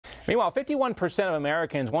Meanwhile, 51% of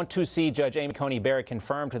Americans want to see Judge Amy Coney Barrett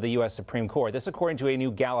confirmed to the U.S. Supreme Court. This according to a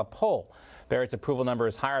new Gallup poll. Barrett's approval number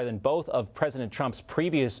is higher than both of President Trump's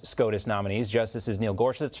previous SCOTUS nominees, Justices Neil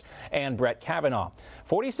Gorsuch and Brett Kavanaugh.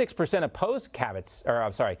 46% opposed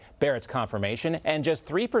Barrett's confirmation, and just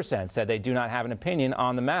 3% said they do not have an opinion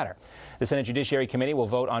on the matter. The Senate Judiciary Committee will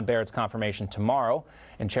vote on Barrett's confirmation tomorrow,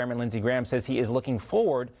 and Chairman Lindsey Graham says he is looking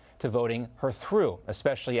forward to voting her through,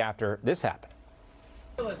 especially after this happened.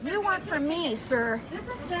 You work for me, sir.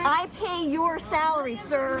 I pay your salary,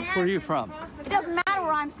 sir. Where are you from? It doesn't matter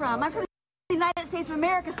where I'm from. I'm from the United States of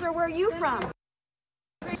America, sir. Where are you from?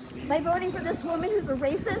 Am I voting for this woman who's a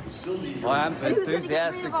racist? Well, I'm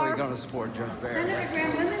enthusiastically going to support Judge Barrett. Senator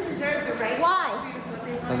Graham, women deserve the right. Why?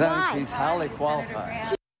 Because she's highly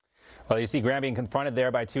qualified. Well, you see Graham being confronted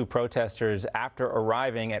there by two protesters after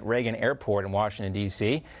arriving at Reagan Airport in Washington,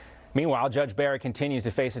 D.C. Meanwhile, Judge Barrett continues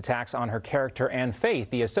to face attacks on her character and faith.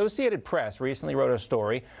 The Associated Press recently wrote a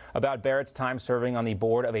story about Barrett's time serving on the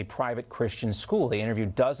board of a private Christian school. They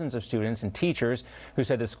interviewed dozens of students and teachers who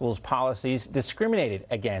said the school's policies discriminated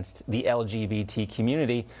against the LGBT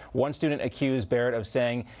community. One student accused Barrett of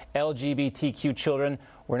saying LGBTQ children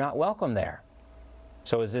were not welcome there.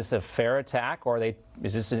 So is this a fair attack, or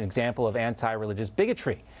is this an example of anti-religious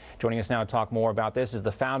bigotry? Joining us now to talk more about this is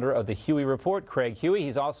the founder of the Huey Report, Craig Huey.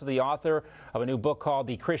 He's also the author of a new book called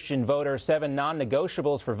The Christian Voter, 7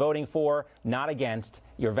 Non-Negotiables for Voting For, Not Against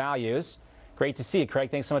Your Values. Great to see you, Craig.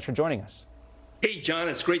 Thanks so much for joining us. Hey, John,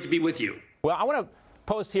 it's great to be with you. Well, I want to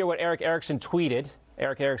post here what Eric Erickson tweeted.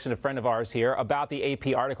 Eric Erickson, a friend of ours here, about the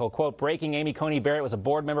AP article. Quote, breaking, Amy Coney Barrett was a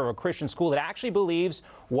board member of a Christian school that actually believes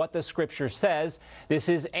what the scripture says. This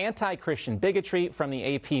is anti-Christian bigotry from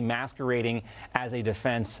the AP masquerading as a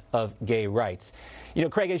defense of gay rights. You know,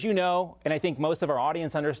 Craig, as you know, and I think most of our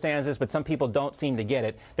audience understands this, but some people don't seem to get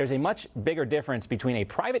it, there's a much bigger difference between a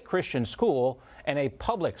private Christian school and a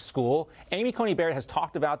public school. Amy Coney Barrett has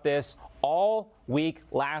talked about this all week,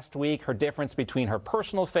 last week, her difference between her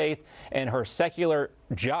personal faith and her secular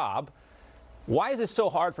job. Why is this so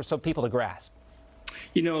hard for some people to grasp?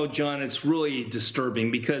 You know, John, it's really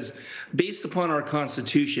disturbing because based upon our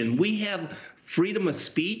Constitution, we have freedom of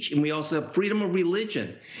speech and we also have freedom of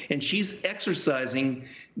religion. And she's exercising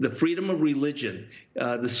the freedom of religion.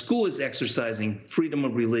 The school is exercising freedom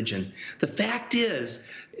of religion. The fact is,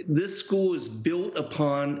 this school is built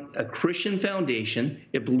upon a Christian foundation.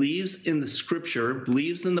 It believes in the scripture,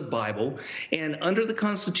 believes in the Bible, and under the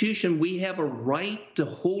Constitution, we have a right to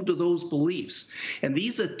hold to those beliefs. And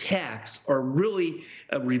these attacks are really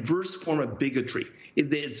a reverse form of bigotry.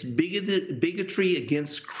 It's bigotry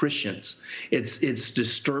against Christians. It's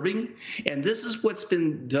disturbing, and this is what's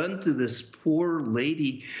been done to this poor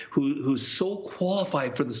lady who's so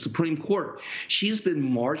qualified for the Supreme Court. She's been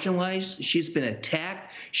marginalized. She's been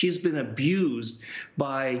attacked. She's been abused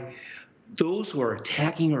by those who are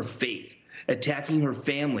attacking her faith, attacking her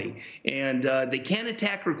family, and they can't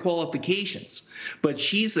attack her qualifications. But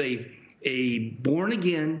she's a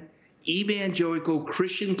born-again evangelical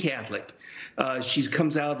Christian Catholic. She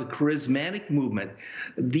comes out of the charismatic movement.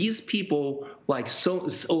 These people, like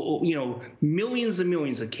millions and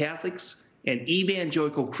millions of Catholics and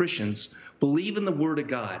evangelical Christians, believe in the Word of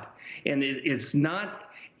God. And it's not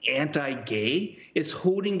anti-gay, it's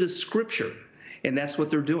holding to Scripture. And that's what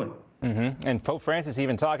they're doing. Mm-hmm. And Pope Francis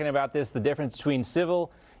even talking about this, the difference between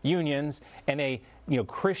civil unions and a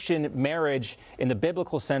Christian marriage in the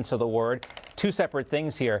biblical sense of the word. Two separate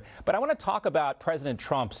things here. But I want to talk about President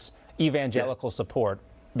Trump's evangelical support,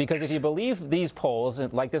 because if you believe these polls,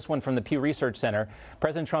 like this one from the Pew Research Center,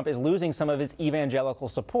 President Trump is losing some of his evangelical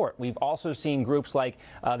support. We've also seen groups like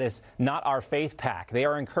this Not Our Faith PAC. They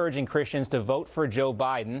are encouraging Christians to vote for Joe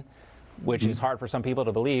Biden, which is hard for some people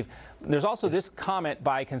to believe. There's also this comment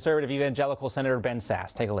by conservative evangelical Senator Ben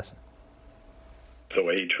Sasse. Take a listen. The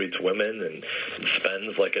way he treats women and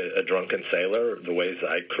spends like a drunken sailor, the ways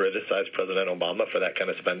I criticize President Obama for that kind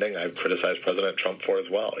of spending, I've criticized President Trump for as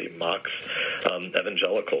well. He mocks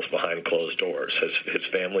evangelicals behind closed doors. His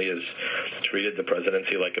family has treated the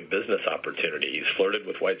presidency like a business opportunity. He's flirted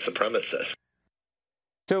with white supremacists.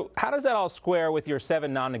 So how does that all square with your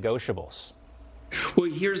 7 non-negotiables? Well,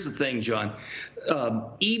 here's the thing, John.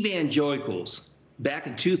 Evangelicals back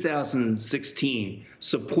in 2016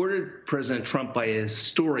 supported President Trump by a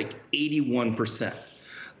historic 81%.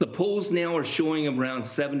 The polls now are showing around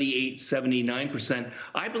 78, 79%.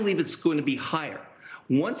 I believe it's going to be higher.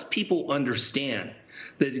 once people understand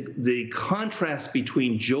the contrast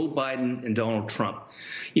between Joe Biden and Donald Trump.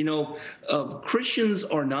 You know, Christians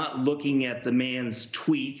are not looking at the man's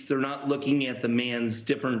tweets. They're not looking at the man's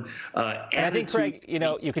different attitudes. And I think, Craig, you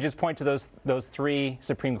know, you could just point to those 3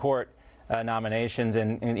 Supreme Court nominations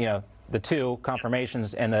and, you know, the 2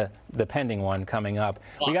 confirmations and the pending one coming up.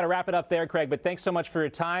 We got to wrap it up there, Craig, but thanks so much for your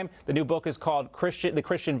time. The new book is called The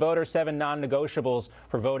Christian Voter, 7 Non-Negotiables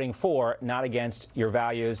for Voting For, Not Against Your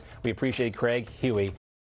Values. We appreciate Craig. Huey.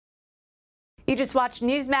 You just watched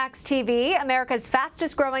Newsmax TV, America's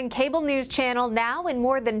fastest growing cable news channel, now in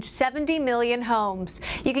more than 70 million homes.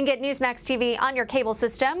 You can get Newsmax TV on your cable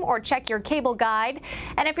system or check your cable guide.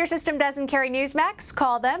 And if your system doesn't carry Newsmax,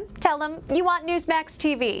 call them, tell them you want Newsmax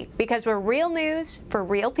TV, because we're real news for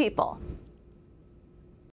real people.